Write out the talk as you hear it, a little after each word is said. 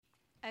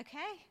Okay,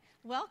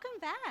 welcome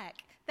back.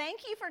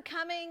 Thank you for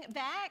coming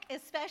back,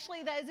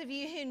 especially those of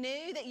you who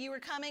knew that you were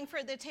coming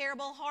for the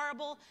terrible,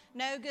 horrible,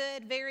 no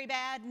good, very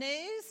bad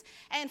news.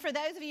 And for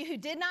those of you who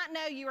did not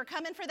know you were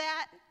coming for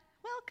that,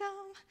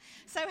 welcome.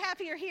 So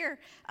happy you're here.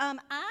 I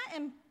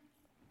am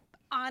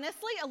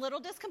honestly a little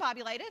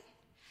discombobulated.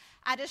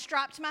 I just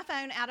dropped my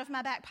phone out of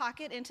my back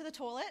pocket into the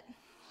toilet,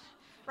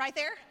 right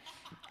there.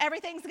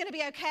 Everything's going to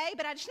be okay,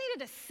 but I just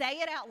needed to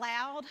say it out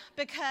loud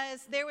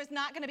because there was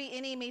not going to be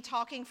any me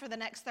talking for the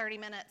next 30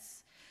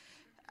 minutes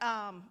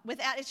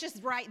without, it's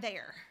just right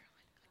there.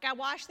 I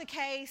washed the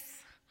case.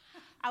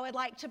 I would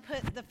like to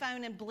put the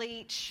phone in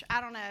bleach.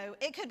 I don't know.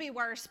 It could be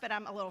worse, but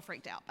I'm a little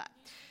freaked out by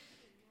it.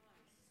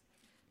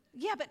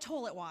 Yeah, but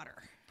toilet water.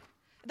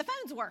 The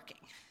phone's working.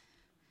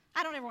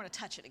 I don't ever want to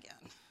touch it again.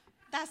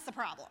 That's the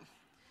problem.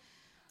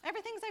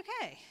 Everything's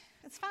okay.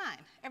 It's fine.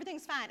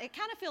 Everything's fine. It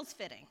kind of feels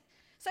fitting.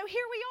 So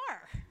here we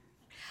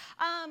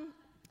are.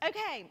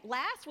 Okay,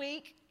 last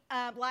week,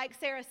 like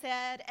Sarah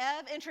said,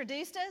 Ev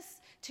introduced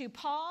us to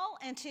Paul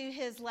and to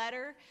his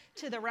letter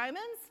to the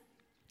Romans.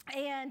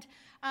 And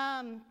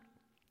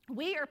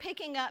we are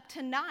picking up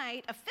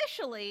tonight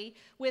officially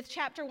with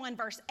chapter 1,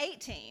 verse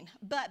 18.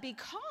 But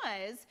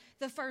because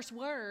the first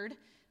word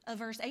of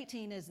verse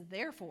 18 is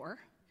therefore,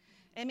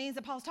 it means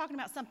that Paul's talking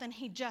about something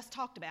he just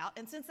talked about.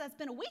 And since that's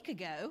been a week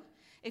ago,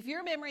 if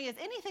your memory is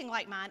anything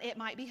like mine, it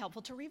might be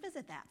helpful to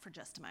revisit that for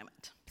just a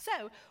moment.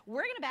 So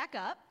we're going to back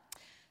up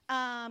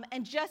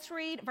and just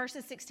read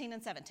verses 16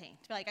 and 17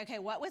 to be like, okay,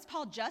 what was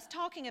Paul just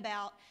talking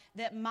about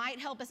that might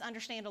help us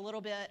understand a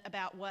little bit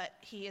about what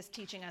he is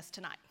teaching us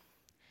tonight?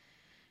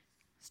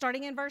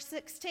 Starting in verse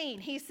 16,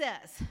 he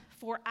says,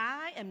 "For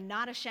I am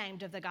not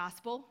ashamed of the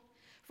gospel,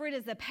 for it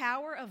is the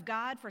power of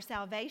God for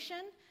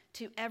salvation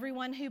to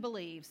everyone who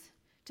believes,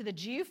 to the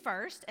Jew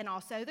first and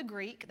also the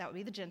Greek," that would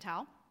be the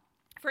Gentile.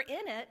 "For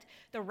in it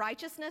the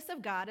righteousness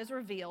of God is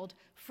revealed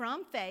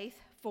from faith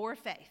for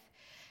faith.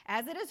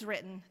 As it is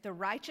written, the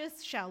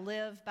righteous shall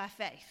live by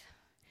faith."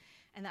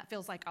 And that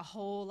feels like a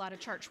whole lot of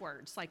church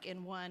words, like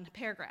in one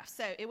paragraph.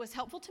 So it was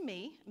helpful to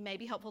me,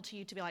 maybe helpful to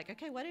you to be like,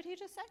 okay, what did he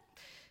just say?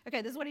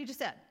 Okay, this is what he just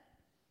said.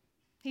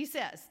 He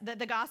says that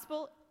the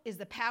gospel is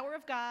the power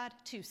of God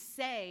to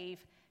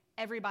save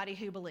everybody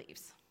who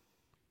believes.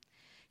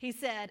 He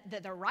said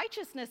that the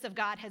righteousness of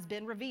God has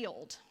been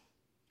revealed.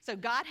 So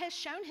God has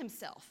shown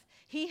himself.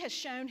 He has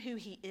shown who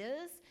he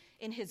is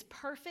in his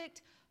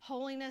perfect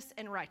holiness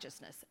and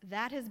righteousness.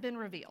 That has been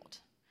revealed.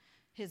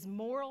 His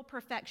moral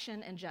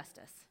perfection and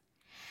justice.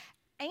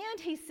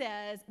 And he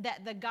says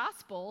that the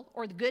gospel,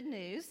 or the good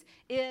news,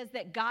 is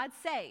that God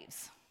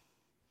saves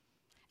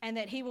and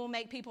that he will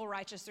make people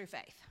righteous through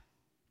faith.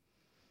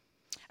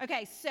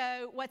 Okay,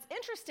 so what's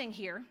interesting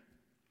here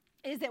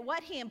is that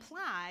what he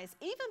implies,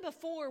 even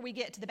before we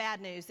get to the bad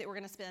news that we're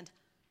going to spend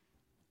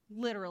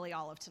literally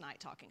all of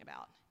tonight talking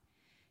about,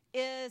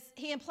 is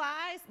he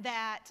implies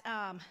that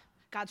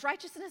God's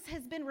righteousness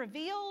has been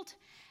revealed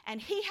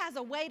and he has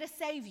a way to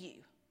save you.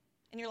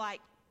 And you're like,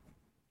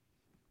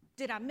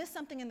 did I miss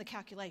something in the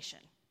calculation?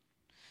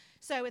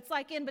 So it's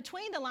like in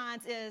between the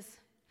lines is,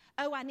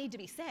 oh, I need to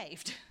be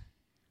saved,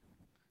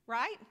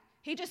 right?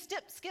 He just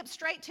skips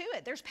straight to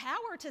it. There's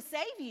power to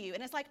save you.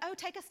 And it's like, oh,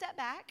 take a step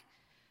back.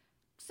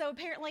 So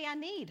apparently I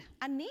need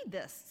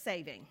this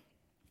saving.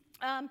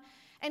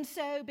 And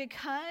so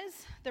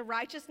because the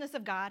righteousness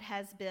of God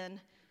has been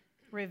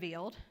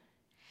revealed,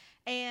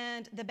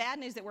 and the bad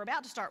news that we're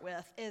about to start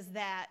with is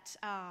that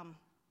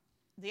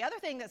the other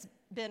thing that's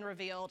been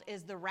revealed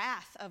is the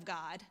wrath of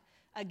God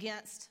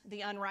against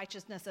the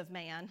unrighteousness of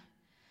man.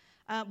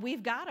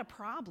 We've got a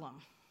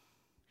problem.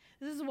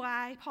 This is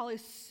why Paul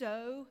is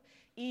so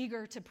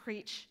eager to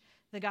preach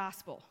the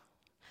gospel.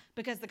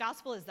 Because the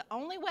gospel is the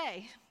only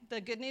way,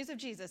 the good news of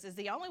Jesus is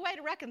the only way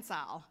to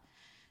reconcile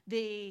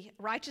the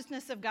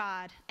righteousness of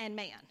God and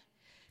man.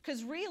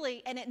 Because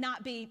really, and it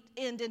not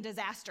end in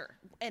disaster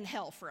and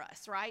hell for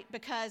us, right?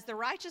 Because the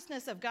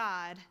righteousness of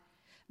God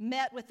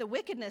met with the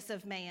wickedness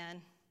of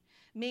man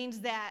means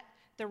that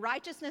the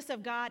righteousness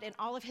of God and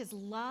all of his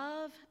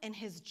love and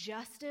his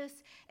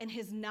justice and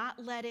his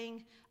not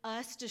letting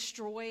us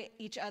destroy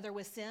each other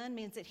with sin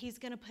means that he's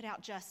going to put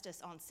out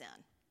justice on sin.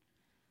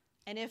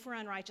 And if we're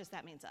unrighteous,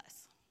 that means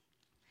us.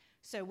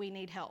 So we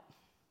need help,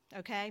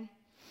 okay?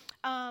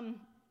 And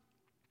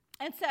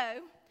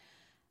so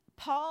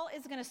Paul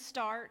is going to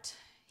start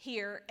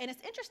here. And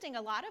it's interesting,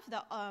 a lot of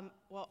the,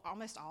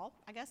 almost all,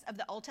 I guess, of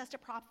the Old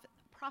Testament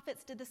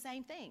prophets did the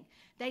same thing.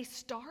 They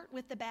start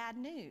with the bad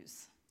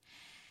news.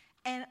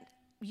 And,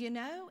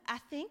 I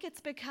think it's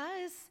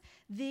because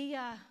the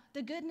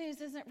good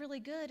news isn't really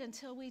good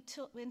until we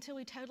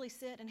totally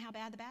sit in how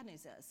bad the bad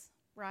news is,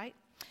 right?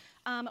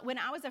 When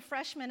I was a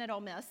freshman at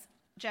Ole Miss,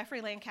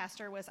 Jeffrey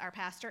Lancaster was our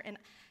pastor, and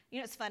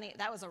it's funny,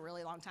 that was a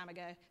really long time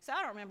ago, so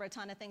I don't remember a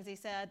ton of things he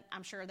said.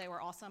 I'm sure they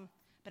were awesome,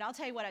 but I'll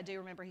tell you what I do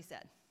remember he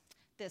said.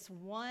 This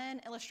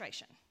one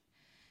illustration,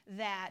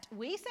 that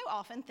we so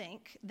often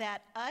think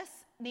that us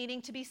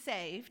needing to be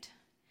saved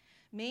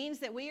means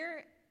that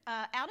we're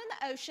out in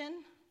the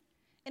ocean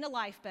in a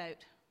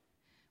lifeboat,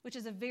 which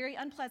is a very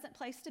unpleasant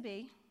place to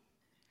be.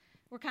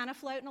 We're kind of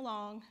floating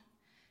along,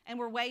 and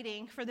we're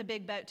waiting for the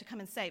big boat to come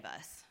and save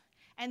us.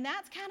 And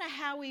that's kind of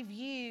how we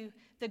view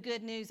the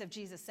good news of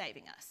Jesus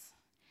saving us.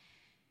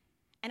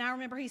 And I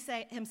remember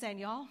him saying,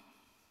 y'all,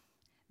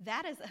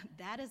 that is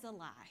a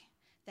lie.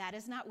 That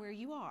is not where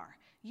you are.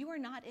 You are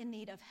not in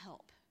need of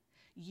help.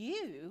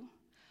 You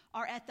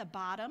are at the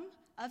bottom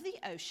of the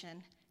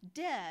ocean,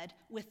 dead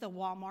with the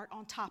Walmart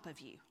on top of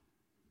you.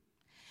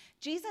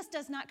 Jesus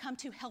does not come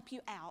to help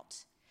you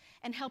out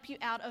and help you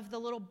out of the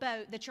little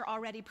boat that you're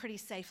already pretty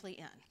safely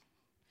in.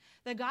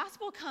 The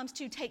gospel comes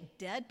to take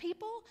dead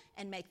people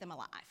and make them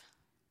alive.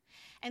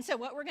 And so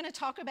what we're going to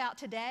talk about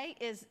today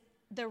is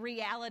the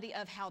reality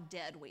of how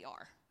dead we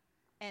are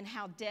and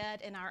how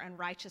dead in our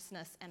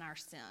unrighteousness and our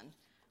sin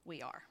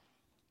we are.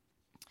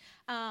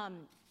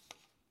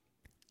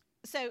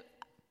 So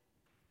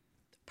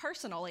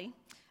personally,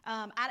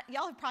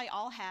 y'all have probably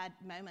all had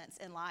moments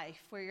in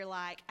life where you're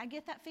like, I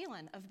get that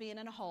feeling of being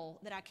in a hole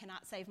that I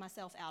cannot save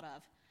myself out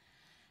of.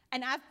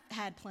 And I've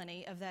had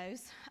plenty of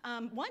those.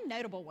 One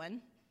notable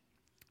one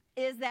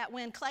is that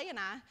when Clay and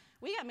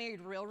we got married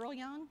real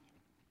young,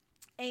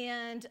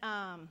 and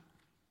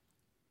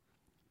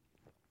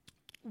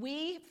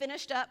we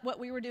finished up what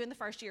we were doing the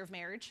first year of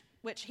marriage,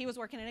 which he was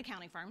working in an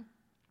accounting firm,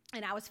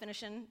 and I was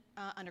finishing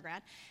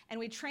undergrad, and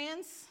we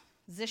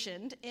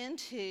transitioned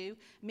into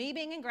me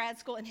being in grad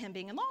school and him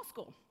being in law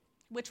school,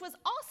 which was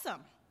awesome.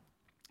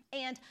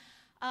 And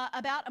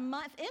about a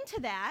month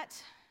into that,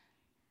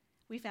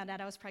 we found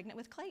out I was pregnant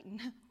with Clayton.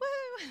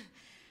 Woo!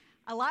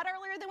 A lot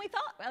earlier than we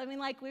thought. I mean,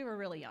 like, we were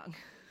really young.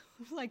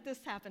 Like,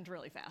 this happened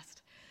really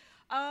fast.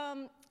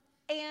 And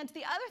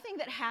the other thing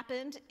that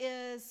happened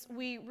is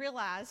we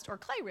realized, or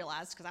Clay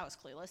realized, because I was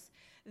clueless,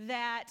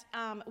 that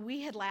we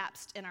had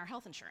lapsed in our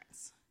health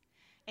insurance.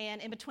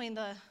 And in between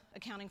the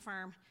accounting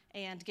firm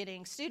and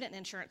getting student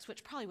insurance,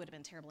 which probably would have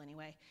been terrible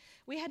anyway,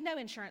 we had no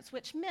insurance,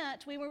 which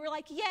meant we were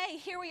like, yay,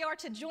 here we are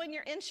to join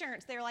your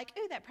insurance. They were like,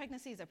 ooh, that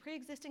pregnancy is a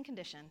pre-existing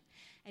condition,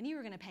 and you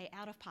were going to pay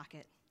out of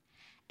pocket.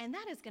 And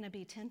that is going to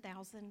be $10,000.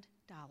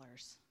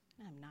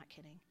 I'm not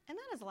kidding. And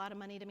that is a lot of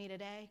money to me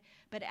today.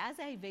 But as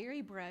a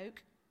very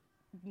broke,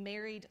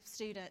 married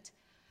student,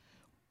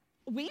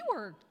 we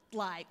were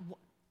like,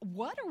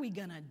 what are we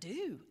going to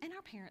do? And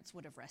our parents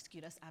would have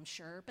rescued us, I'm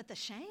sure. But the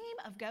shame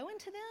of going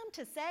to them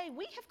to say,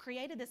 we have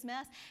created this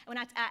mess. And when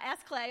I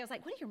asked Clay, I was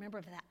like, what do you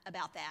remember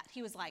about that?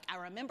 He was like, I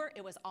remember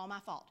it was all my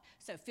fault.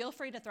 So feel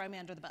free to throw me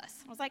under the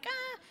bus. I was like,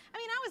 I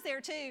was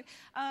there too.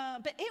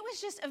 But it was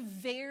just a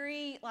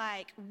very,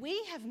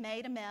 we have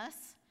made a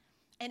mess,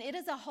 and it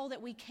is a hole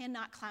that we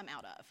cannot climb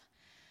out of.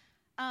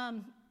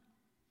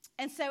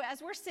 And so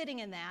as we're sitting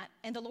in that,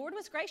 and the Lord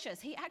was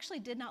gracious, he actually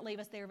did not leave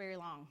us there very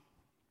long.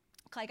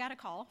 Clay got a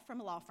call from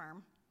a law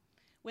firm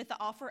with the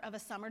offer of a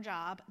summer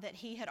job that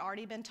he had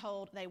already been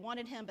told they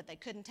wanted him, but they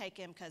couldn't take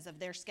him because of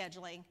their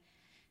scheduling.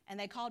 And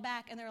they called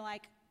back, and they're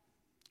like,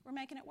 we're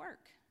making it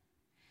work.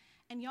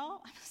 And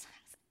y'all,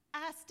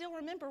 I still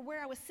remember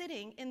where I was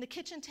sitting in the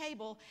kitchen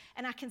table,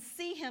 and I can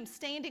see him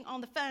standing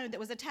on the phone that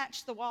was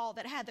attached to the wall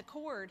that had the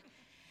cord.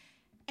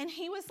 And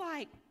he was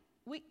like,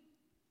 we're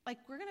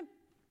gonna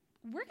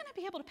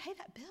be able to pay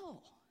that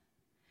bill.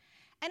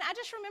 And I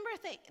just remember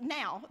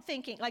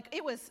thinking,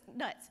 it was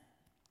nuts.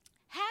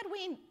 Had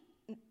we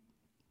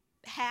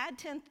had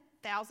 $10,000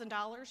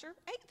 or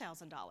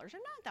 $8,000 or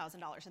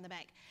 $9,000 in the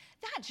bank,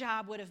 that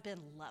job would have been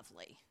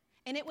lovely.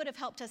 And it would have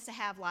helped us to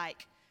have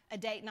a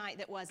date night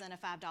that wasn't a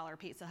 $5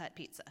 Pizza Hut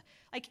pizza.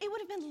 It would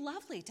have been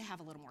lovely to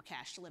have a little more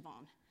cash to live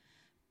on.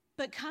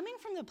 But coming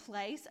from the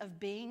place of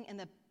being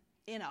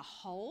in a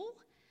hole,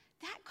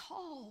 that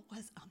call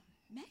was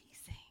amazing.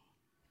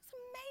 It was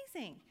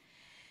amazing.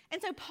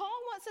 And so Paul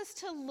wants us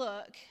to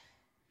look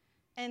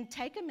and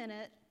take a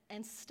minute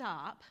and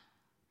stop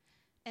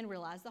and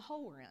realize the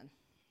hole we're in.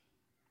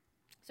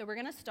 So we're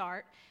going to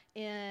start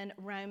in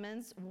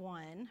Romans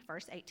 1,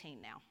 verse 18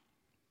 now.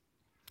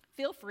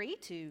 Feel free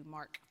to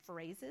mark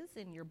phrases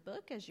in your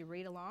book as you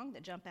read along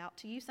that jump out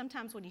to you.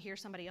 Sometimes when you hear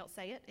somebody else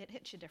say it, it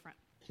hits you different.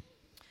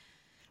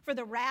 For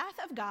the wrath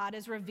of God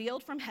is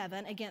revealed from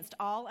heaven against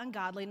all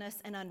ungodliness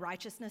and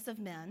unrighteousness of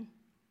men,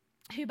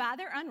 who by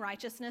their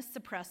unrighteousness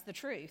suppress the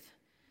truth.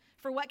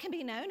 For what can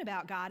be known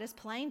about God is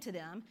plain to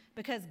them,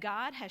 because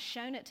God has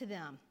shown it to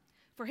them.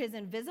 For his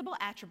invisible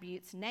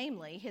attributes,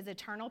 namely his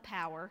eternal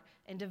power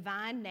and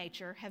divine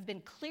nature, have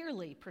been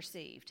clearly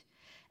perceived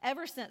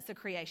ever since the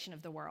creation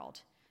of the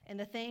world and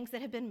the things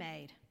that have been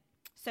made.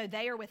 So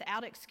they are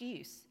without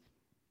excuse.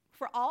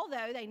 For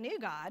although they knew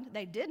God,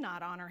 they did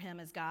not honor him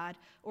as God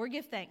or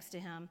give thanks to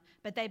him,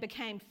 but they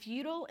became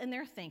futile in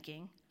their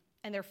thinking,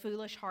 and their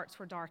foolish hearts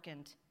were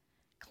darkened.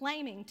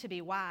 Claiming to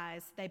be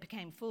wise, they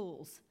became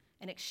fools,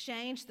 and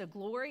exchanged the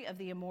glory of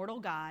the immortal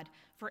God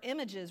for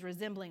images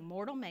resembling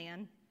mortal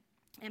man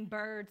and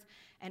birds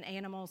and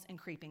animals and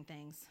creeping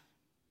things.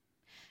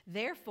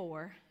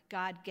 Therefore,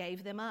 God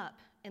gave them up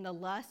in the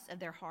lusts of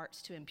their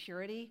hearts to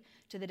impurity,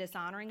 to the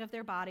dishonoring of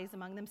their bodies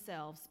among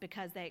themselves,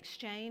 because they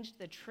exchanged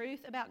the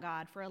truth about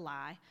God for a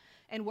lie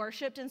and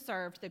worshiped and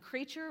served the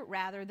creature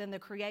rather than the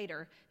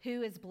Creator,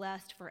 who is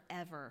blessed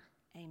forever.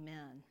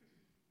 Amen.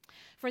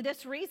 For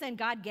this reason,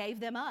 God gave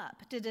them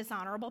up to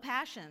dishonorable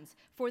passions.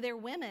 For their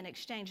women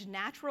exchanged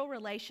natural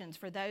relations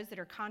for those that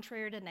are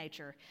contrary to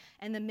nature.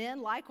 And the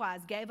men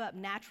likewise gave up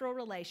natural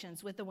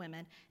relations with the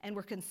women and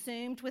were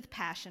consumed with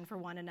passion for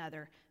one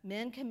another,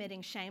 men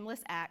committing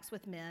shameless acts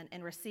with men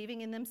and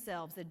receiving in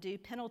themselves the due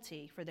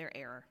penalty for their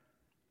error.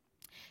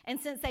 And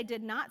since they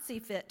did not see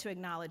fit to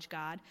acknowledge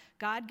God,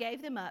 God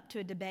gave them up to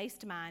a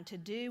debased mind to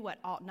do what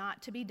ought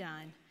not to be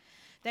done.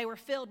 They were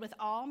filled with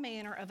all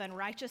manner of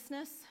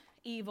unrighteousness,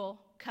 evil,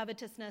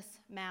 covetousness,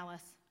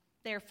 malice.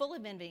 They are full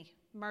of envy,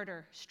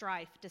 murder,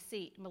 strife,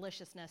 deceit,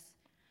 maliciousness.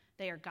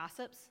 They are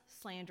gossips,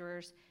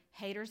 slanderers,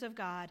 haters of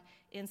God,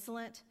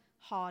 insolent,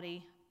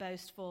 haughty,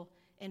 boastful,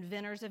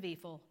 inventors of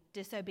evil,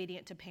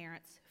 disobedient to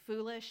parents,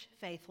 foolish,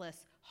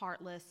 faithless,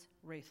 heartless,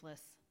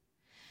 ruthless.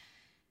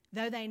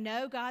 Though they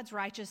know God's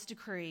righteous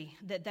decree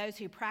that those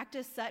who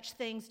practice such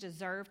things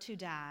deserve to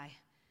die,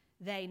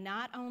 they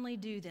not only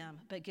do them,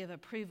 but give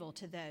approval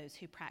to those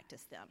who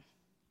practice them.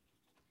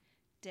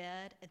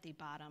 Dead at the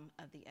bottom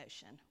of the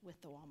ocean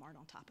with the Walmart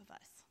on top of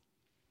us.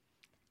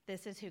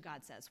 This is who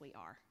God says we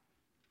are,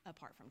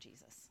 apart from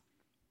Jesus.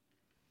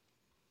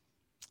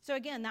 So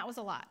again, that was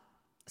a lot.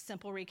 A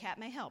simple recap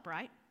may help,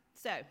 right?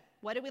 So,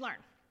 what did we learn?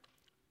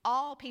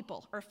 All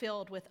people are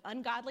filled with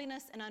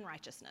ungodliness and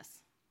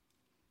unrighteousness.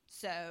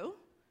 So,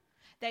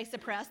 they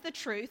suppress the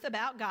truth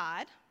about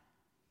God,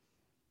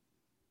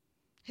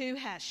 who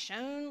has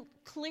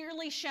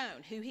clearly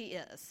shown who he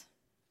is.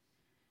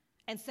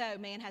 And so,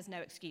 man has no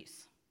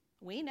excuse.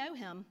 We know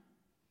him,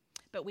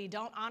 but we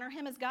don't honor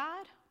him as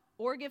God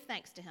or give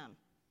thanks to him.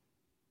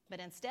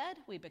 But instead,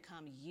 we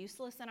become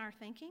useless in our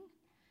thinking,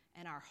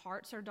 and our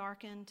hearts are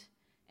darkened,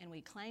 and we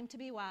claim to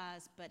be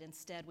wise, but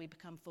instead we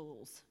become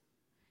fools.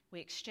 We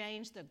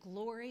exchange the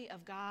glory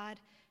of God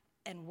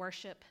and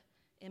worship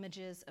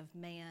images of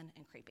man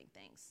and creeping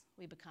things.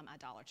 We become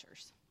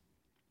idolaters.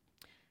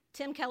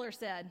 Tim Keller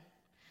said,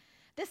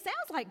 "This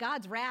sounds like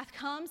God's wrath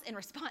comes in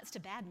response to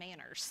bad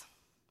manners.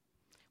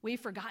 We've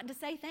forgotten to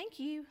say thank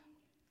you."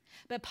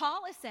 But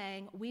Paul is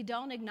saying we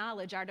don't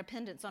acknowledge our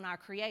dependence on our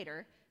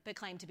Creator, but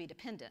claim to be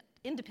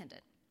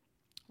independent.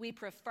 We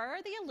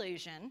prefer the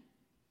illusion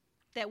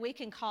that we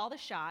can call the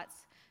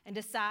shots and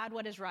decide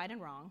what is right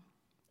and wrong,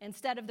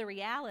 instead of the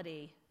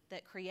reality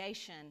that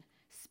creation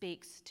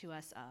speaks to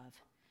us of.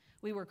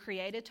 We were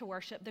created to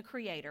worship the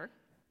Creator.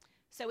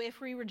 So if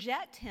we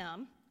reject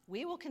him,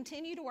 we will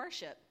continue to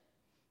worship,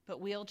 but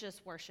we'll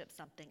just worship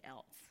something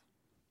else.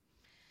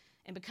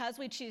 And because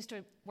we choose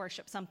to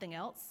worship something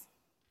else,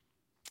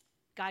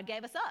 God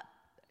gave us up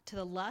to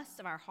the lusts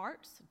of our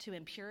hearts, to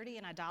impurity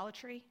and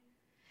idolatry.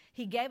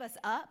 He gave us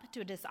up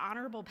to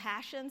dishonorable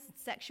passions and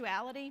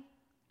sexuality.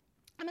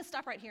 I'm going to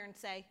stop right here and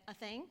say a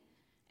thing,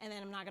 and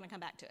then I'm not going to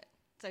come back to it.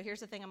 So here's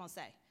the thing I'm going to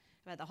say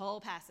about the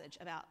whole passage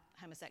about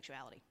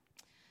homosexuality.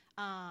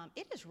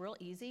 It is real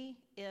easy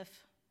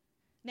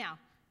now,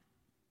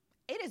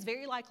 it is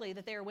very likely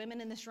that there are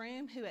women in this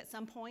room who at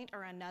some point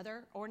or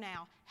another, or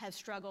now, have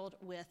struggled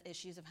with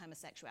issues of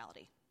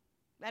homosexuality.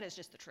 That is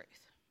just the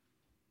truth.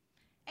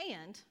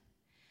 And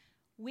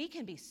we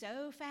can be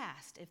so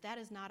fast, if that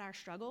is not our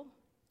struggle,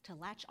 to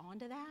latch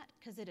onto that,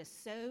 because it is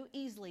so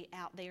easily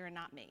out there and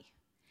not me.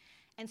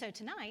 And so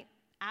tonight,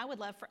 I would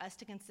love for us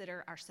to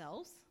consider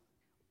ourselves.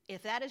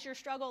 If that is your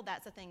struggle,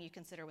 that's a thing you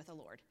consider with the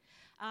Lord.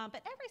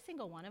 But every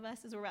single one of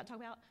us, as we're about to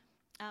talk about,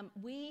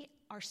 we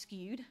are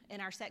skewed in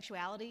our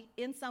sexuality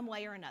in some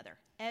way or another.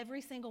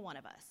 Every single one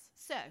of us.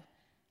 So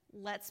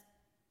let's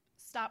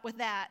stop with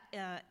that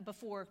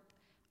before.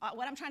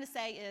 What I'm trying to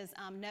say is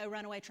no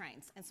runaway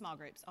trains and small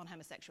groups on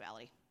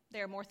homosexuality.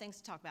 There are more things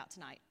to talk about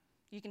tonight.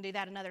 You can do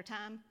that another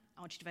time.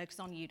 I want you to focus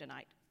on you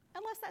tonight,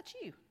 unless that's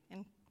you,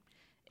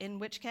 in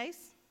which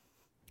case,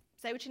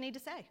 say what you need to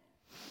say.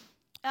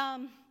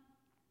 And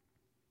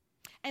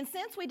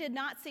since we did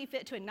not see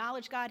fit to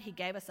acknowledge God, he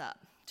gave us up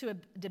to a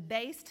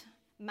debased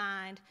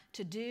mind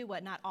to do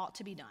what not ought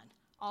to be done,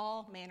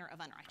 all manner of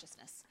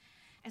unrighteousness.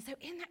 And so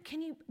in that,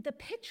 the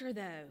picture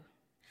though,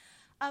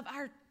 of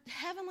our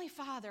Heavenly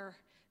Father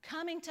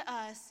coming to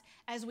us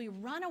as we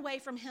run away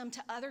from him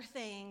to other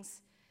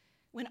things,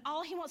 when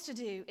all he wants to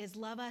do is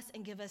love us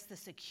and give us the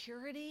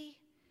security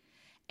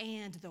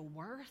and the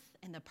worth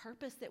and the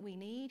purpose that we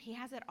need. He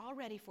has it all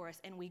ready for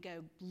us, and we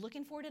go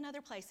looking for it in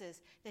other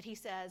places that he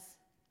says,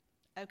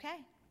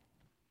 okay,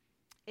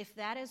 if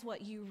that is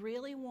what you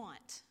really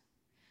want,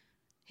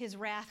 his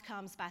wrath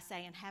comes by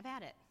saying, have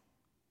at it.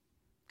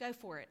 Go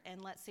for it,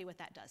 and let's see what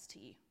that does to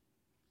you.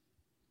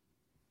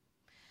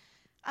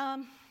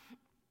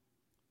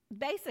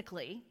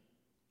 Basically,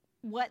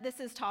 what this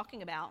is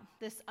talking about,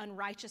 this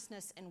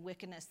unrighteousness and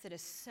wickedness that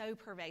is so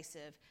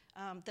pervasive,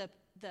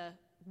 the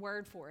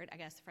word for it, I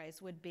guess the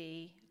phrase, would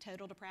be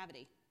total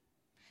depravity.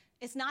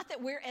 It's not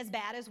that we're as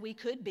bad as we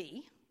could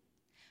be,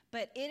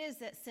 but it is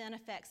that sin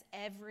affects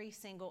every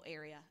single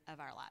area of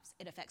our lives.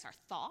 It affects our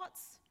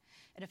thoughts,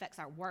 it affects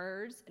our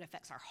words, it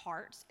affects our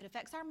hearts, it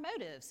affects our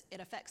motives, it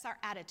affects our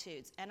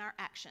attitudes and our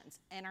actions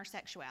and our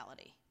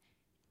sexuality.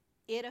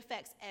 It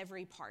affects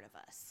every part of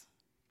us.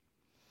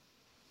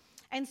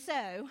 And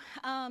so,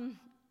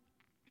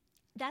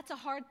 That's a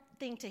hard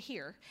thing to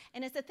hear,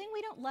 and it's a thing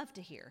we don't love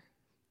to hear.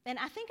 And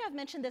I think I've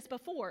mentioned this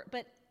before,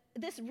 but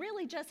this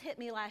really just hit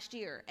me last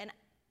year, and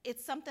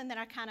it's something that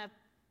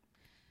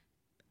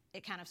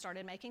it kind of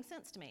started making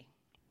sense to me.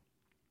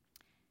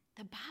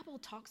 The Bible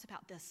talks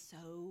about this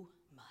so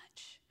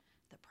much.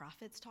 The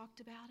prophets talked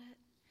about it,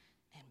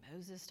 and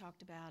Moses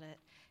talked about it,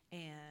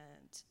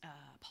 and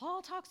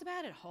Paul talks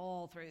about it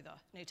all through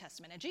the New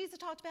Testament, and Jesus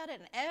talked about it,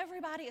 and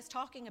everybody is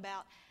talking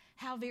about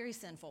how very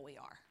sinful we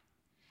are.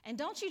 And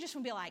don't you just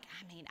want to be like,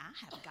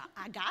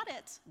 I got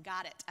it.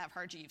 I've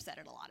heard you've said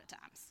it a lot of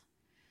times.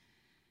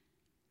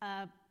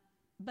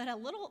 But a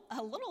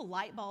little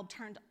light bulb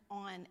turned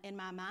on in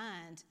my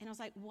mind, and I was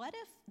like, what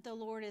if the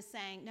Lord is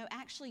saying, no,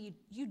 actually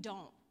you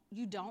don't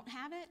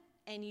have it,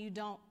 and you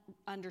don't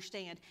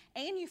understand,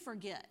 and you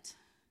forget.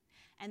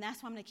 And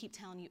that's why I'm going to keep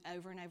telling you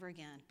over and over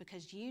again,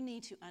 because you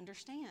need to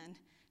understand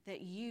that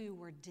you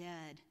were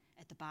dead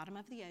at the bottom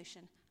of the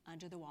ocean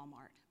under the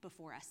Walmart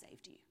before I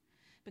saved you.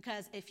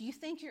 Because if you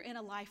think you're in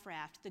a life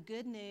raft, the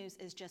good news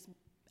is just,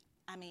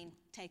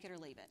 take it or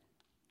leave it.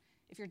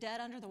 If you're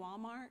dead under the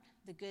Walmart,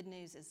 the good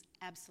news is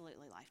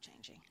absolutely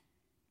life-changing.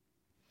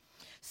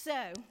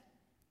 So,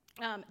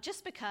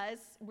 just because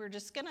we're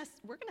gonna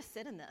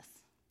sit in this.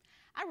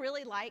 I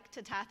really like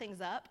to tie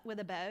things up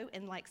with a bow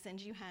and send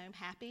you home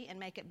happy and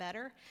make it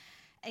better,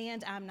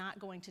 and I'm not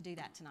going to do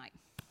that tonight.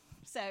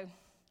 So,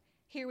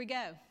 here we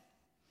go.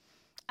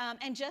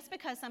 And just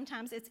because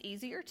sometimes it's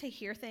easier to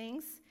hear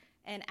things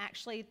and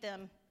actually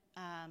them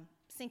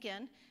sink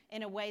in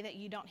a way that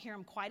you don't hear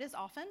them quite as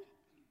often,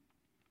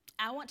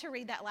 I want to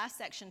read that last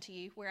section to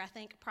you where I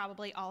think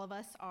probably all of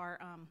us are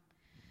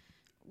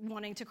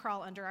wanting to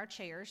crawl under our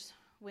chairs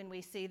when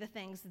we see the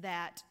things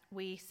that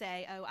we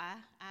say, oh,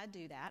 I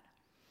do that.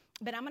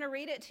 But I'm going to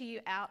read it to you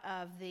out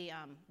of the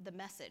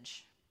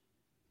Message.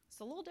 It's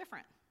a little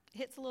different. It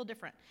hits a little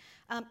different.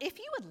 If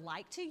you would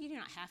like to, you do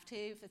not have to.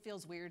 If it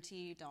feels weird to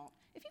you, don't.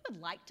 If you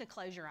would like to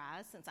close your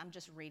eyes, since I'm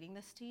just reading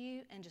this to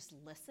you, and just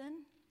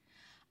listen,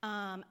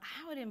 I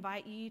would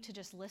invite you to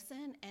just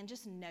listen and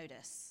just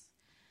notice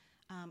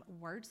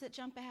words that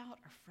jump out,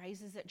 or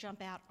phrases that jump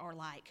out, or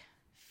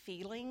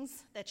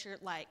feelings that you're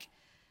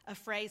a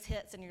phrase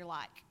hits and you're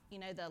I'm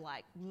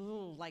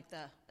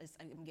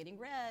getting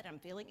red, I'm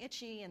feeling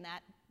itchy, and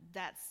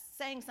that's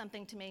saying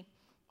something to me.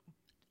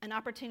 An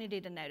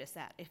opportunity to notice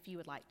that if you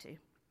would like to.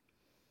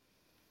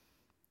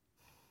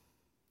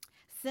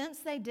 Since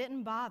they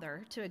didn't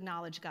bother to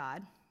acknowledge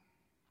God,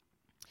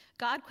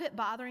 God quit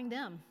bothering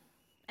them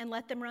and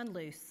let them run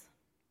loose.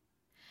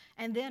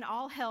 And then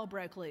all hell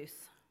broke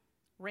loose.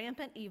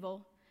 Rampant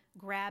evil,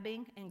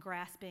 grabbing and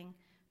grasping,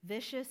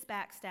 vicious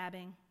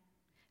backstabbing.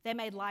 They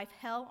made life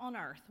hell on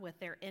earth with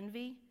their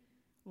envy,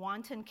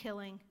 wanton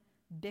killing,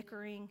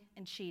 bickering,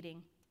 and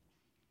cheating.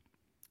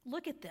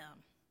 Look at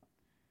them.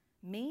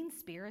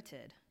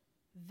 Mean-spirited,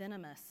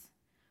 venomous,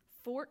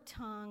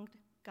 fork-tongued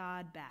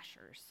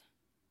God-bashers,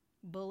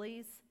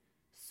 bullies,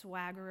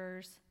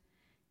 swaggerers,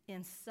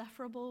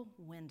 insufferable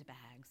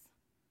windbags.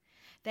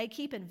 They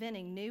keep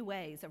inventing new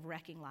ways of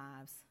wrecking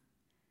lives.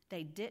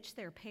 They ditch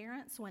their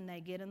parents when they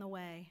get in the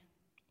way.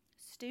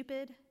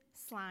 Stupid,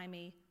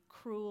 slimy,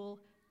 cruel,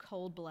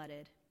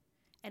 cold-blooded.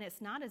 And it's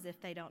not as if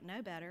they don't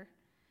know better.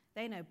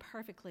 They know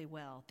perfectly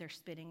well they're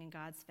spitting in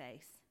God's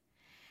face.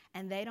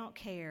 And they don't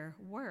care.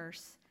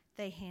 Worse,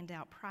 they hand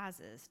out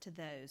prizes to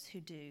those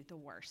who do the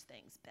worst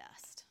things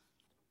best.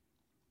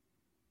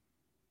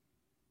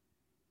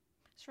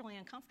 It's really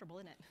uncomfortable,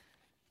 isn't it?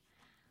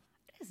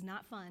 It is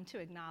not fun to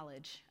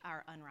acknowledge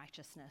our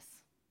unrighteousness.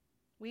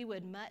 We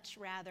would much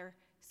rather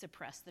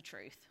suppress the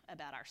truth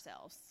about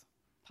ourselves.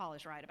 Paul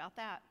is right about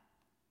that.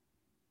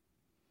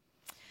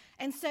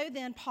 And so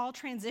then Paul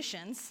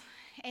transitions,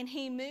 and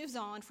he moves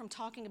on from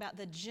talking about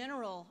the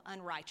general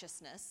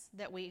unrighteousness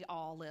that we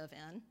all live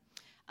in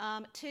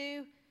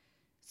to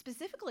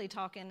specifically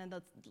talking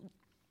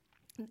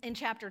in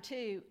chapter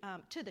 2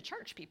 to the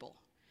church people.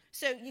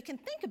 So you can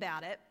think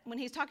about it when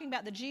he's talking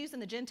about the Jews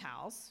and the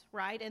Gentiles,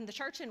 right? And the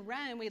church in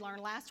Rome, we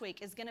learned last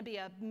week, is going to be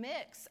a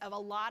mix of a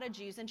lot of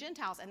Jews and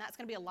Gentiles, and that's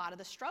going to be a lot of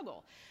the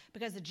struggle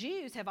because the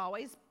Jews have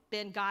always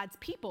been God's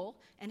people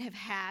and have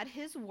had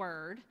his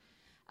word,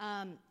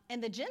 and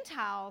the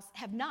Gentiles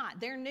have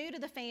not. They're new to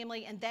the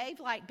family, and they've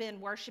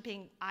been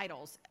worshiping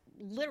idols,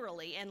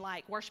 literally, and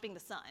worshiping the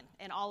sun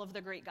and all of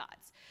the Greek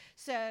gods.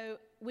 So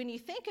when you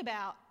think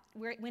about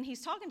when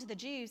he's talking to the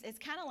Jews, it's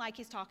kind of like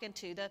he's talking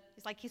to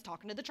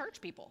the church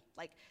people.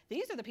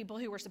 These are the people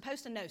who were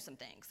supposed to know some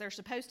things. They're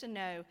supposed to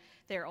know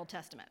their Old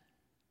Testament.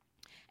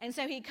 And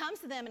so he comes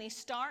to them and he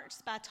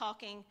starts by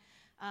talking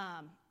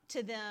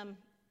to them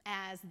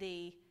as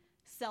the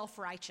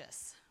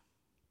self-righteous.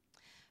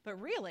 But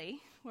really,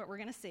 what we're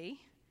going to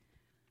see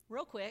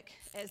real quick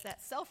is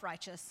that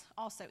self-righteous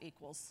also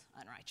equals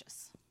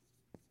unrighteous.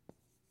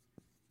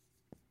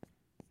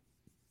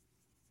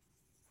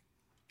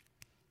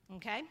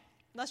 Okay,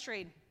 let's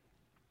read.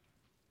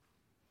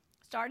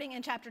 Starting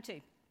in chapter 2.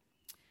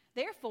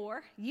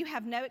 Therefore, you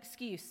have no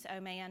excuse,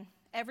 O man,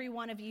 every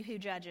one of you who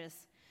judges.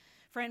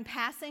 For in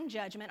passing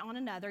judgment on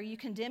another, you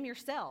condemn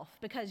yourself,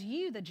 because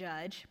you, the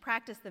judge,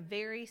 practice the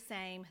very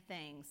same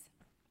things.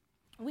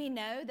 We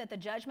know that the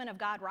judgment of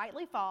God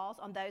rightly falls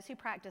on those who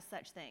practice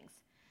such things.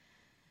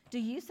 Do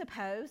you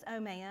suppose, O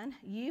man,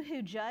 you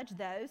who judge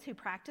those who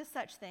practice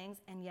such things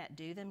and yet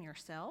do them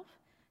yourself,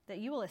 that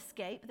you will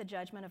escape the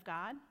judgment of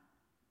God?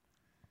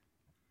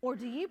 Or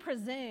do you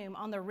presume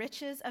on the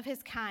riches of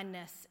his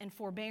kindness and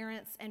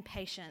forbearance and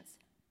patience,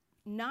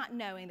 not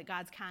knowing that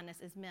God's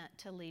kindness is meant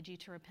to lead you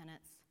to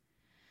repentance?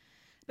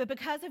 But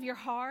because of your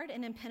hard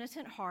and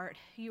impenitent heart,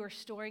 you are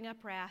storing up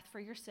wrath for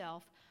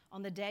yourself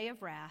on the day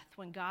of wrath,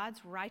 when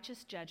God's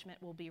righteous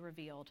judgment will be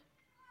revealed.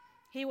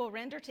 He will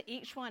render to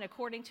each one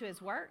according to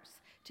his works.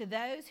 To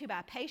those who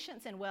by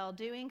patience and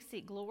well-doing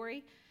seek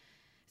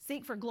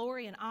for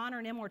glory and honor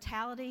and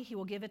immortality, he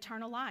will give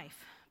eternal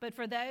life. But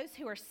for those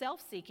who are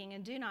self-seeking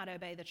and do not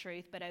obey the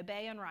truth, but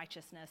obey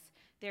unrighteousness,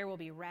 there will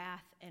be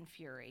wrath and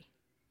fury.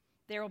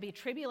 There will be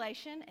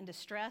tribulation and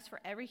distress for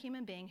every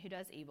human being who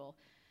does evil,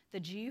 the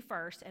Jew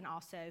first and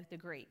also the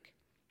Greek.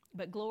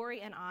 But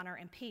glory and honor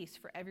and peace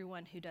for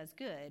everyone who does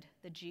good,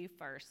 the Jew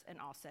first and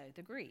also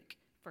the Greek.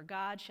 For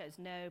God shows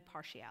no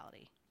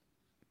partiality.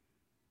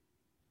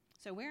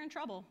 So we're in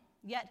trouble.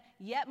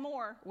 Yet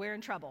more, we're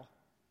in trouble.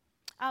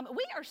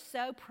 We are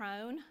so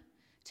prone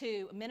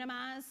to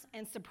minimize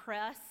and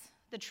suppress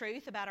the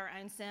truth about our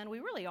own sin. We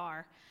really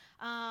are.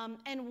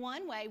 And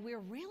one way we're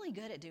really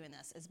good at doing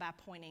this is by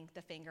pointing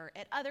the finger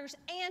at others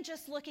and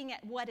just looking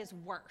at what is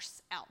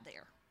worse out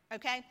there.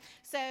 Okay?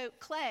 So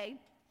Clay,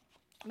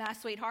 my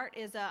sweetheart,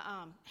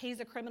 he's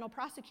a criminal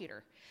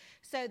prosecutor.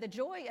 So the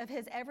joy of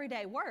his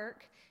everyday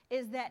work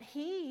is that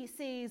he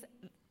sees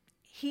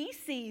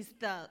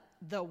the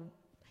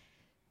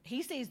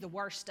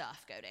worst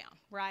stuff go down,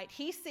 right?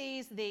 He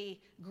sees the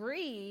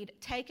greed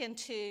taken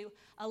to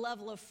a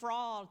level of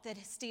fraud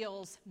that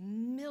steals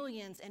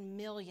millions and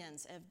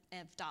millions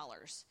of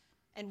dollars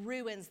and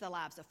ruins the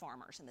lives of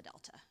farmers in the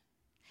Delta.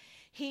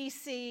 He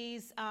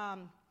sees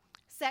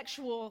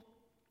sexual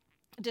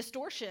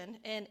distortion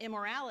and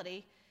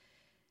immorality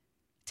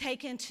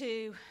taken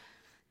to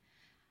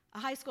a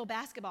high school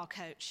basketball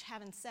coach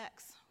having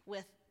sex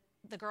with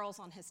the girls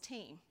on his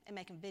team and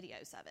making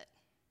videos of it.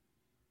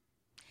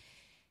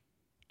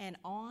 And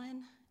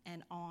on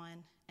and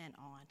on and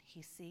on,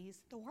 he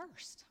sees the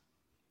worst.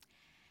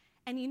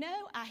 And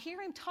I hear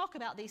him talk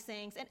about these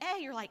things, and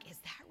you're like, is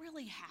that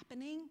really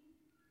happening?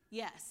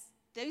 Yes,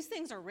 those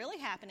things are really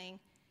happening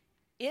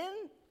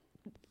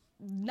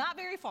not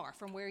very far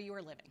from where you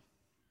are living.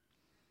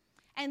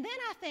 And then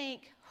I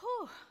think,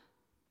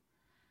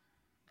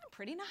 I'm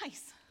pretty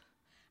nice.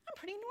 I'm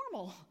pretty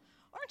normal.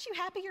 Aren't you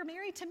happy you're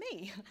married to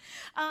me?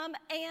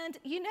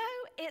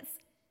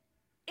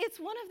 It's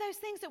one of those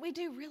things that we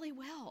do really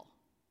well.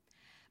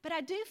 But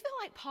I do feel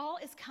like Paul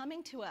is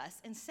coming to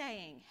us and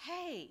saying,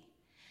 hey,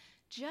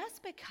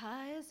 just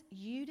because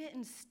you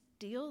didn't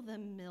steal the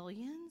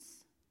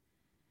millions,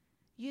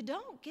 you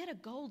don't get a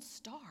gold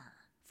star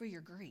for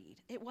your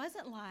greed. It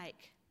wasn't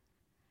like,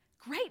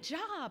 great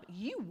job,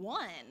 you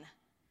won.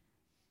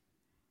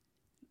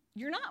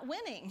 You're not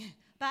winning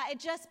by it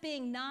just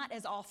being not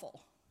as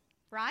awful,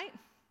 right?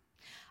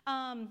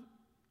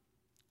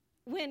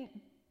 When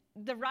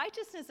the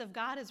righteousness of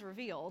God is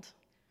revealed,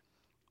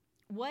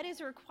 what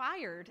is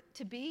required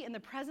to be in the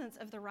presence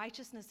of the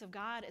righteousness of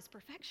God is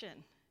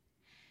perfection.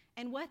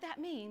 And what that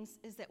means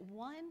is that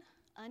one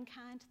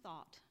unkind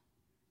thought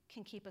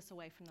can keep us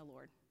away from the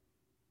Lord.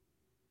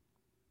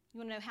 You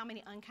want to know how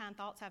many unkind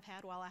thoughts I've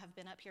had while I have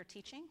been up here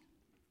teaching?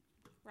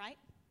 Right?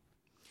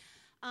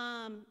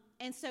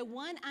 And so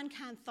one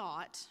unkind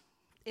thought,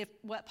 if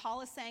what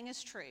Paul is saying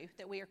is true,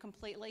 that we are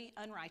completely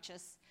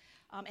unrighteous,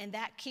 and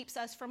that keeps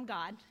us from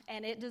God,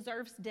 and it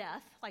deserves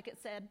death, like it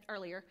said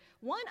earlier.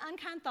 One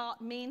unkind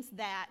thought means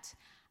that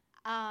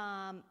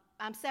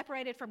I'm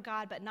separated from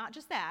God, but not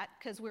just that,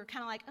 because we're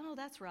kind of like, oh,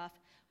 that's rough.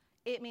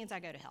 It means I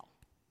go to hell.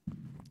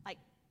 Like,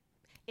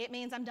 it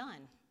means I'm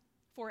done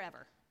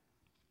forever.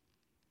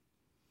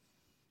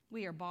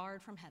 We are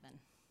barred from heaven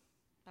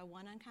by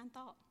one unkind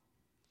thought.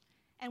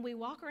 And we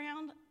walk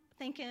around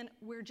thinking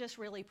we're just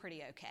really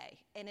pretty okay,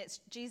 and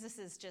Jesus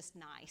is just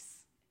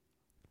nice.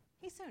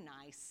 He's so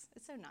nice.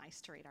 It's so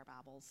nice to read our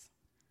Bibles.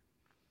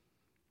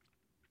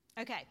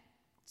 Okay,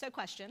 so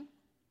question.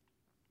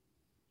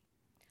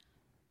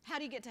 How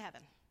do you get to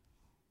heaven?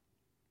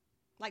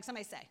 Like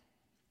somebody say,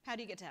 how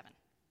do you get to heaven?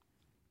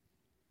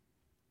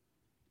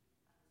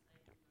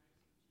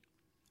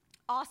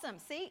 Awesome.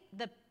 See,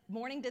 the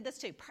morning did this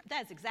too.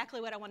 That's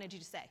exactly what I wanted you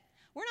to say.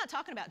 We're not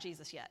talking about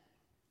Jesus yet.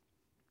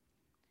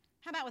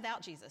 How about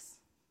without Jesus?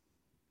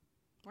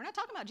 We're not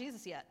talking about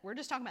Jesus yet. We're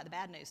just talking about the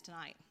bad news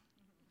tonight.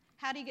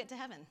 How do you get to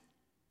heaven?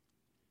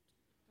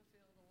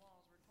 Fulfill the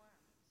law's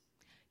requirements.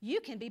 You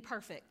can be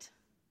perfect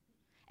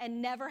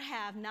and never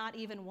have not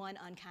even one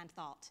unkind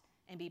thought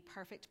and be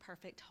perfect,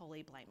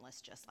 holy,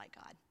 blameless, just like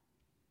God.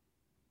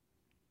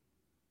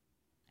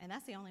 And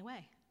that's the only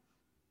way.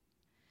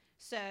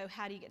 So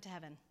how do you get to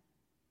heaven?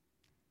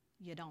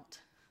 You don't.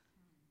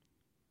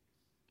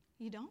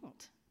 You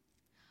don't.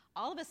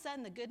 All of a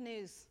sudden, the good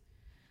news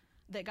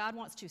that God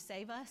wants to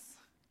save us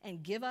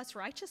and give us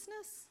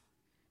righteousness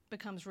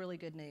becomes really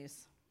good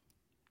news.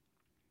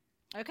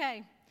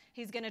 Okay,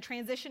 he's going to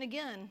transition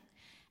again.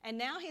 And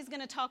now he's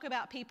going to talk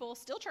about people,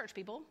 still church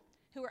people,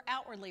 who are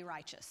outwardly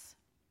righteous,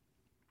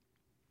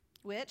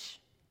 which,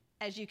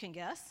 as you can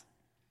guess,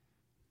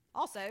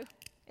 also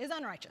is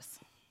unrighteous.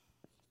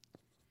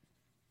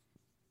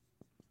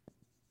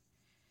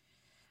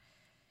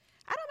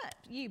 I don't know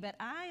about you, but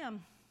I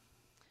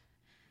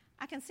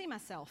can see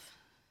myself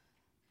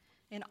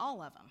in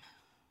all of them,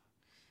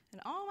 in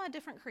all my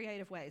different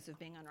creative ways of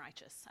being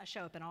unrighteous. I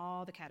show up in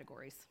all the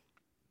categories.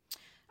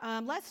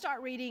 Let's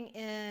start reading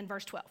in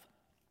verse 12.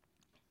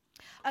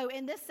 Oh,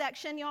 in this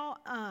section, y'all,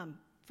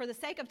 for the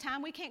sake of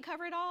time, we can't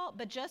cover it all,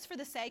 but just for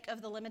the sake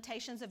of the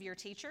limitations of your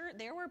teacher,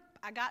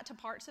 I got to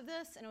parts of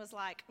this, and it was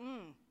like,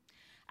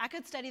 I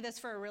could study this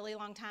for a really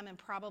long time and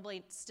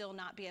probably still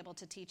not be able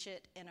to teach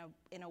it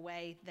in a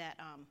way that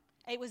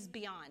it was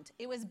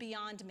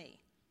beyond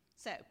me.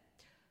 So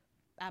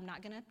I'm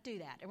not going to do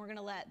that, and we're going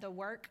to let the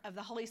work of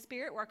the Holy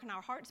Spirit work in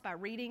our hearts by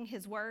reading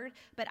his word,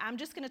 but I'm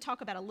just going to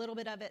talk about a little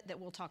bit of it that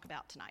we'll talk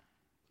about tonight.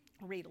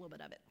 I'll read a little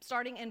bit of it,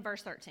 starting in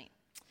verse 13.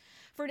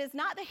 For it is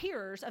not the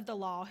hearers of the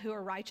law who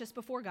are righteous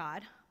before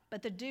God,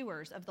 but the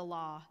doers of the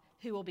law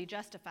who will be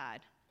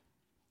justified.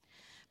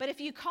 But if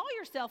you call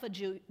yourself a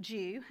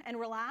Jew and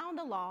rely on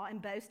the law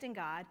and boast in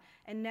God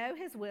and know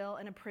his will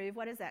and approve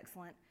what is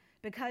excellent,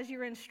 because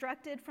you're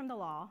instructed from the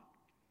law,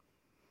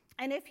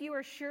 and if you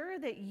are sure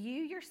that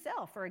you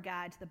yourself are a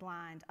guide to the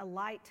blind, a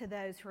light to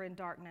those who are in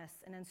darkness,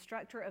 an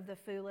instructor of the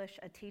foolish,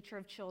 a teacher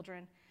of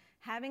children,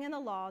 having in the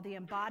law the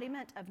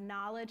embodiment of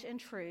knowledge and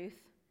truth,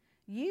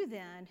 you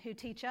then, who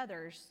teach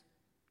others,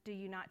 do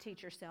you not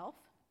teach yourself?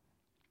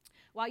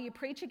 While you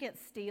preach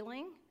against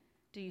stealing,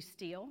 do you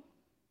steal?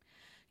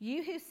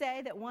 You who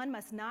say that one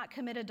must not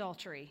commit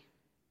adultery,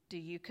 do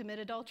you commit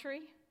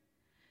adultery?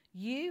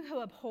 You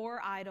who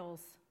abhor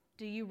idols,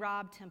 do you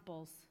rob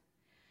temples?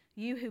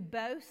 You who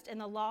boast in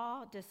the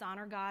law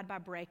dishonor God by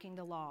breaking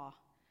the law.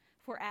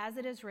 For as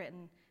it is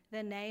written,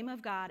 the name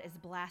of God is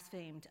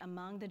blasphemed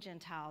among the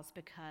Gentiles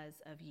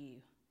because of you.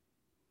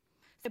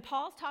 So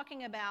Paul's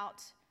talking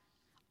about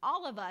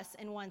all of us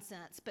in one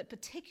sense, but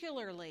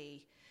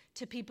particularly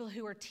to people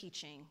who are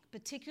teaching,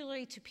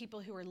 particularly to people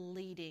who are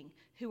leading,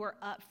 who are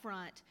up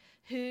front,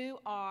 who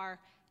are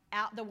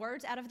out, the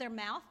words out of their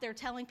mouth, they're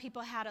telling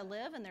people how to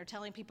live and they're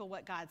telling people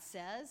what God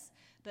says,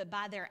 but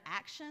by their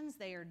actions,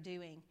 they are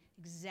doing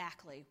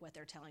exactly what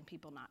they're telling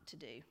people not to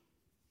do.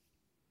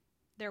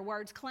 Their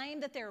words claim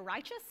that they're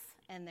righteous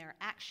and their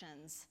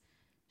actions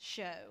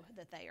show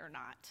that they are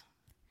not.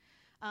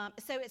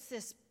 So it's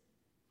this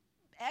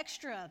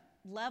extra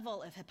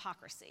level of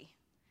hypocrisy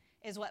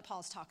is what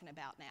Paul's talking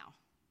about now.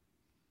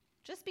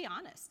 Just be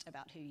honest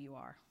about who you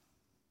are.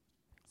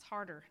 It's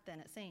harder than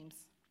it seems.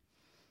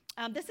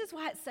 This is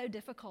why it's so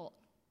difficult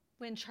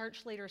when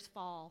church leaders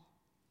fall.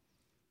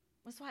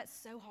 That's why it's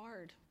so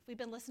hard. We've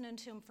been listening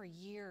to them for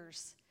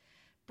years,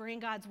 bring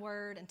God's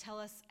word and tell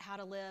us how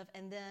to live,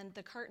 and then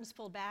the curtain's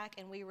pulled back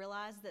and we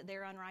realize that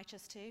they're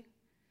unrighteous too.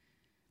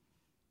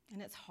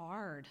 And it's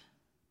hard.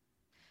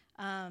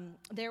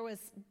 There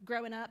was,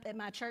 growing up at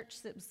my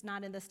church that was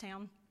not in this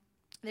town,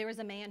 there was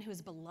a man who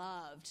was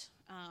beloved.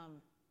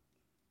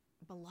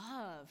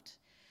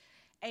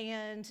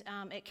 And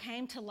it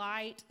came to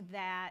light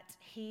that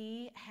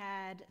he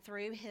had,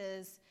 through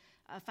his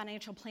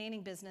financial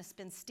planning business,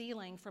 been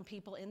stealing from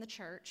people in the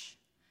church,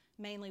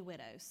 mainly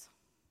widows.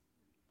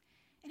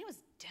 And it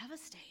was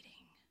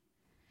devastating.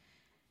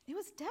 It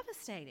was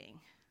devastating.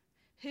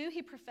 Who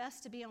he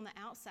professed to be on the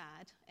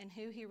outside and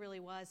who he really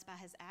was by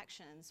his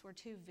actions were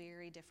two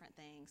very different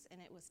things, and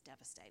it was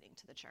devastating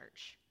to the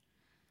church.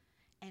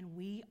 And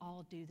we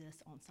all do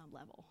this on some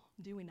level,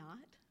 do we not?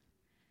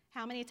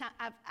 How many times,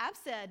 I've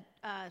said,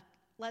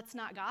 let's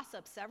not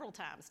gossip several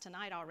times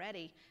tonight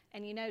already.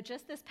 And you know,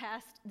 just this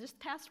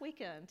past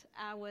weekend,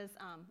 I was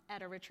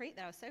at a retreat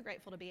that I was so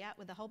grateful to be at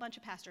with a whole bunch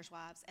of pastors'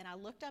 wives, and I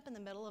looked up in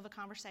the middle of a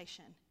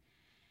conversation,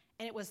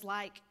 and it was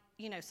like,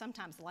 you know,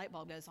 sometimes the light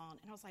bulb goes on,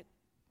 and I was like,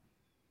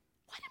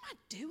 what am I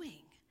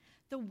doing?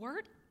 I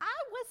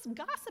was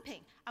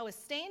gossiping. I was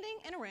standing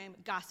in a room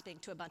gossiping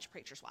to a bunch of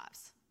preachers'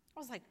 wives. I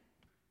was like,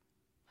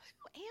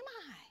 who am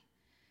I?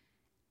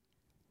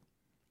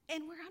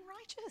 And we're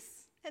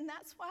unrighteous. And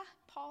that's why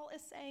Paul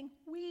is saying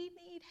we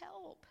need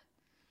help.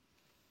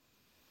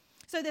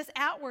 So this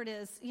outward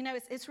is, you know,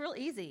 it's real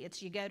easy.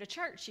 It's you go to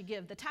church, you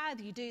give the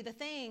tithe, you do the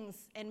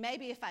things, and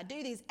maybe if I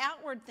do these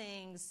outward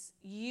things,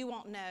 you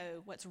won't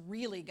know what's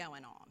really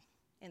going on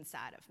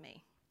inside of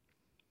me.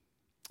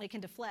 It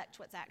can deflect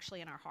what's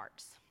actually in our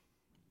hearts.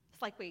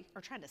 It's like we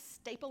are trying to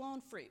staple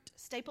on fruit.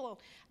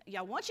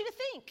 I want you to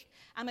think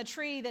I'm a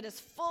tree that is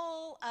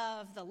full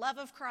of the love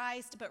of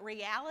Christ, but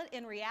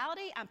in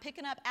reality, I'm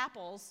picking up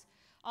apples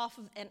off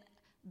of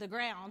the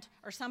ground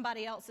or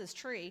somebody else's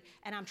tree,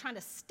 and I'm trying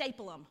to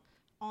staple them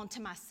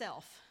onto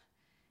myself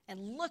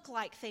and look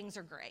like things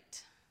are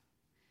great.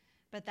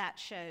 But that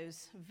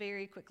shows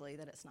very quickly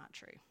that it's not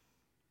true.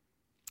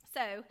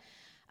 So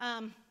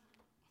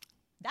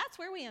that's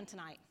where we end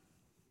tonight.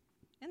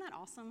 Isn't that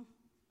awesome?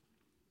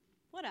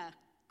 What a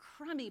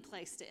crummy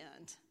place to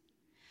end.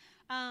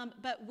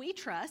 But we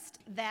trust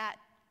that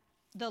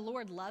the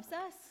Lord loves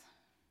us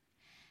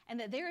and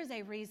that there is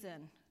a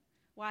reason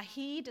why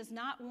he does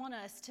not want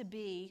us to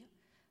be,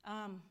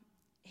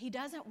 he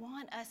doesn't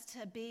want us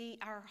to be,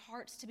 our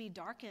hearts to be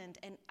darkened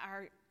and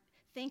our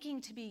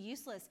thinking to be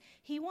useless.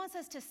 He wants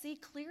us to see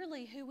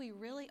clearly who we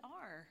really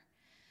are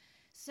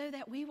so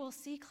that we will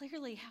see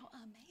clearly how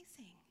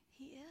amazing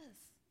he is.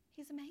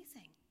 He's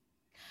amazing.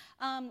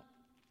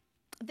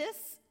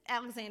 This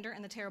Alexander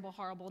and the Terrible,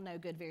 Horrible, No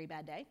Good, Very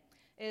Bad Day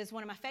is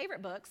one of my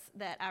favorite books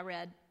that I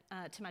read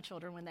to my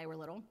children when they were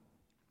little.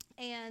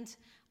 And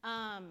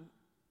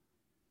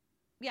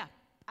yeah,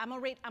 I'm gonna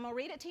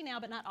read it to you now,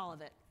 but not all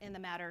of it in the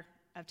matter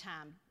of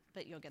time,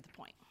 but you'll get the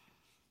point.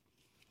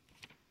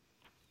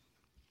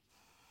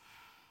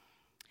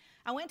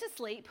 I went to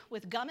sleep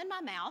with gum in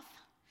my mouth,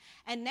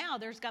 and now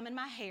there's gum in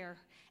my hair.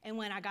 And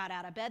when I got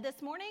out of bed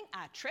this morning,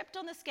 I tripped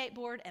on the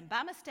skateboard, and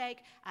by mistake,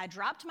 I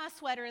dropped my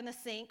sweater in the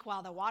sink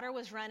while the water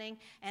was running,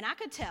 and I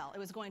could tell it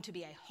was going to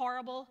be a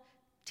horrible,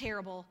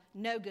 terrible,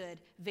 no good,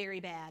 very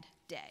bad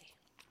day.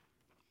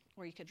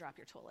 Or you could drop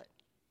your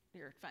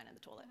phone in the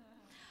toilet.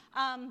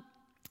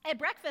 At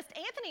breakfast,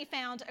 Anthony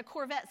found a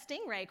Corvette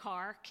Stingray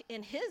car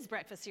in his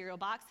breakfast cereal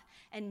box,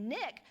 and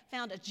Nick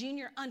found a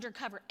junior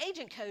undercover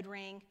agent code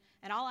ring,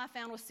 and all I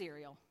found was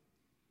cereal.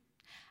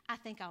 I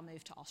think I'll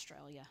move to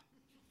Australia.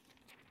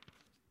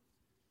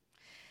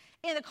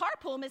 In the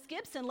carpool, Miss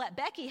Gibson let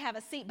Becky have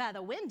a seat by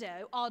the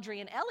window.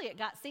 Audrey and Elliot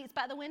got seats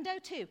by the window,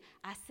 too.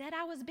 I said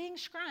I was being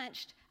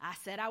scrunched. I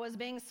said I was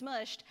being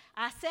smushed.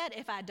 I said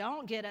if I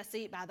don't get a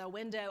seat by the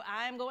window,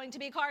 I'm going to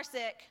be car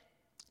sick.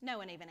 No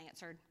one even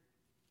answered.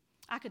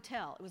 I could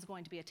tell it was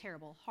going to be a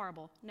terrible,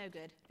 horrible, no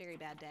good, very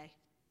bad day.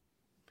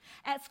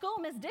 At school,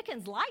 Miss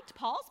Dickens liked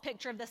Paul's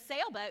picture of the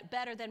sailboat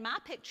better than my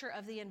picture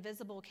of the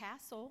invisible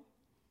castle.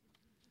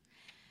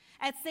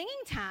 At singing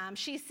time,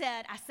 she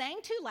said, I sang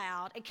too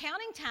loud. At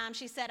counting time,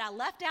 she said, I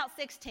left out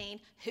 16.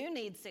 Who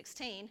needs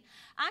 16?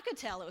 I could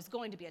tell it was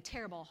going to be a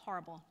terrible,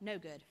 horrible, no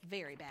good,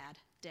 very bad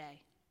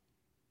day.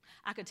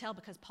 I could tell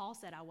because Paul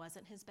said I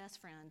wasn't his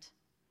best friend.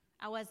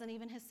 I wasn't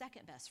even his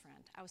second best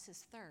friend. I was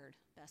his third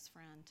best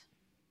friend.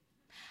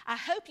 I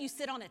hope you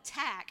sit on a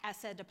tack, I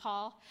said to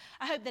Paul.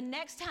 I hope the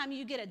next time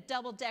you get a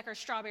double-decker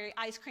strawberry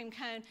ice cream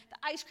cone, the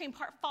ice cream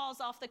part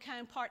falls off the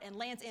cone part and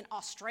lands in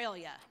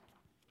Australia.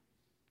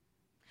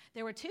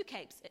 There were two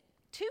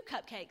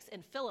cupcakes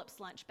in Philip's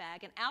lunch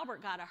bag, and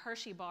Albert got a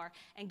Hershey bar,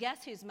 and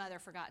guess whose mother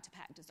forgot to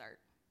pack dessert?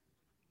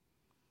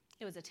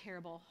 It was a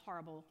terrible,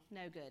 horrible,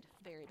 no good,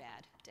 very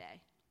bad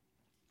day.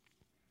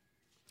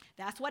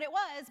 That's what it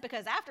was,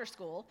 because after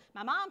school,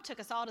 my mom took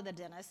us all to the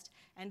dentist,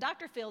 and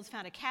Dr. Fields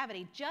found a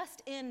cavity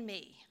just in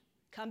me.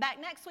 Come back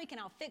next week and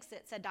I'll fix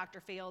it, said Dr.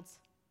 Fields.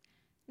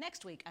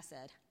 Next week, I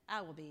said,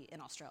 I will be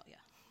in Australia.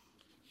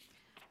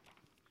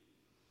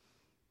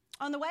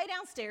 On the way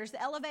downstairs, the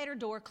elevator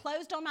door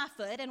closed on my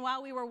foot, and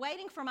while we were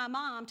waiting for my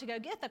mom to go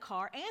get the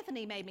car,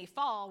 Anthony made me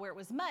fall where it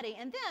was muddy,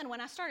 and then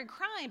when I started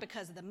crying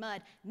because of the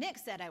mud, Nick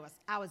said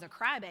I was a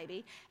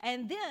crybaby,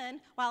 and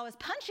then while I was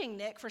punching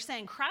Nick for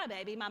saying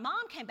crybaby, my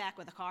mom came back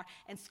with the car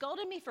and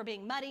scolded me for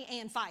being muddy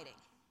and fighting.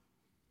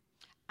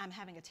 I'm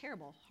having a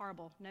terrible,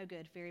 horrible, no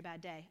good, very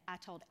bad day. I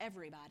told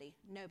everybody.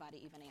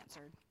 Nobody even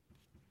answered.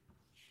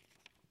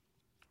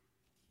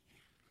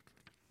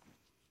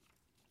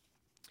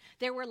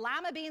 There were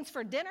lima beans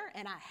for dinner,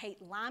 and I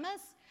hate limas.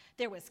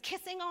 There was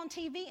kissing on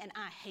TV, and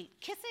I hate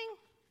kissing.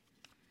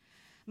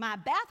 My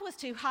bath was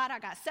too hot. I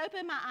got soap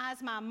in my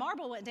eyes. My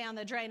marble went down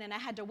the drain, and I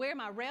had to wear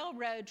my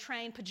railroad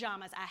train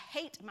pajamas. I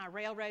hate my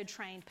railroad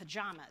train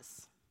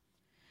pajamas.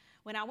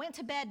 When I went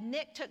to bed,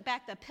 Nick took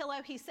back the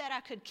pillow he said I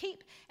could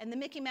keep, and the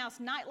Mickey Mouse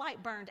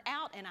nightlight burned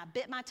out, and I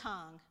bit my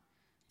tongue.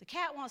 The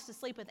cat wants to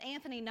sleep with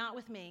Anthony, not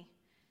with me.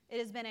 It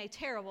has been a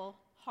terrible,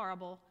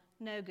 horrible,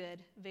 no good,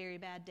 very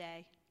bad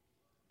day.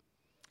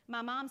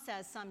 My mom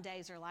says some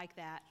days are like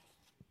that,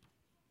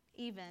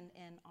 even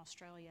in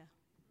Australia.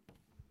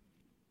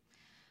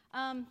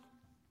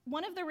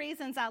 One of the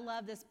reasons I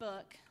love this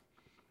book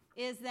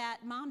is that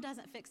Mom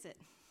doesn't fix it.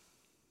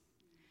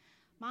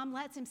 Mom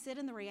lets him sit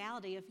in the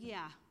reality of,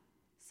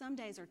 some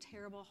days are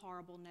terrible,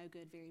 horrible, no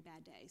good, very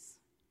bad days.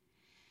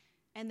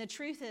 And the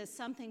truth is,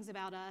 some things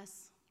about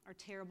us are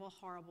terrible,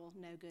 horrible,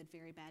 no good,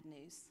 very bad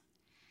news.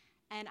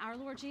 And our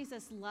Lord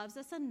Jesus loves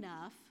us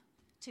enough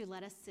to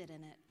let us sit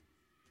in it,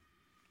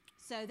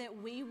 so that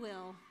we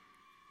will,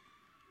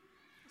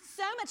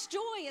 so much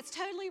joy,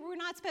 we're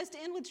not supposed to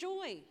end with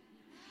joy.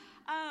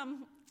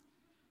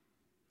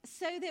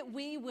 So that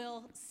we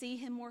will see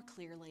him more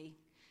clearly,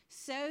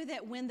 so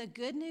that when the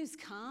good news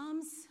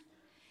comes,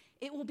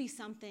 it will be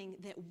something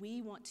that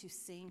we want to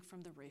sing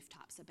from the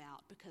rooftops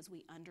about because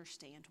we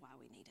understand why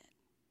we need it.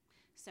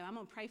 So I'm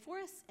going to pray for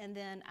us, and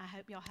then I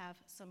hope y'all have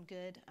some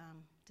good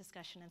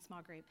discussion in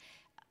small group.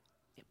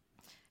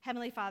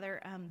 Heavenly Father,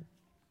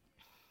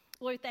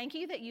 Lord, thank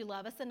you that you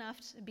love us enough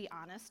to be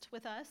honest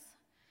with us,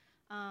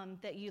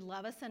 that you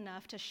love us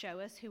enough to show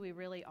us who we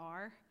really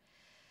are.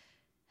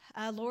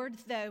 Lord,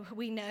 though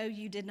we know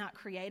you did not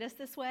create us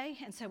this way,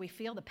 and so we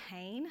feel the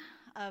pain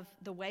of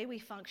the way we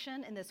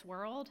function in this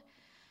world,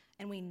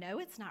 and we know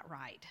it's not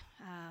right.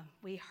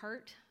 We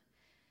hurt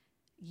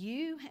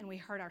you, and we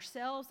hurt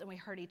ourselves, and we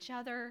hurt each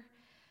other.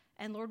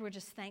 And Lord, we're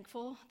just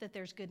thankful that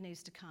there's good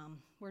news to come.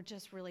 We're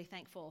just really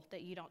thankful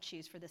that you don't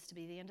choose for this to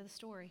be the end of the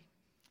story.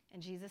 In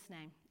Jesus'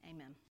 name, amen.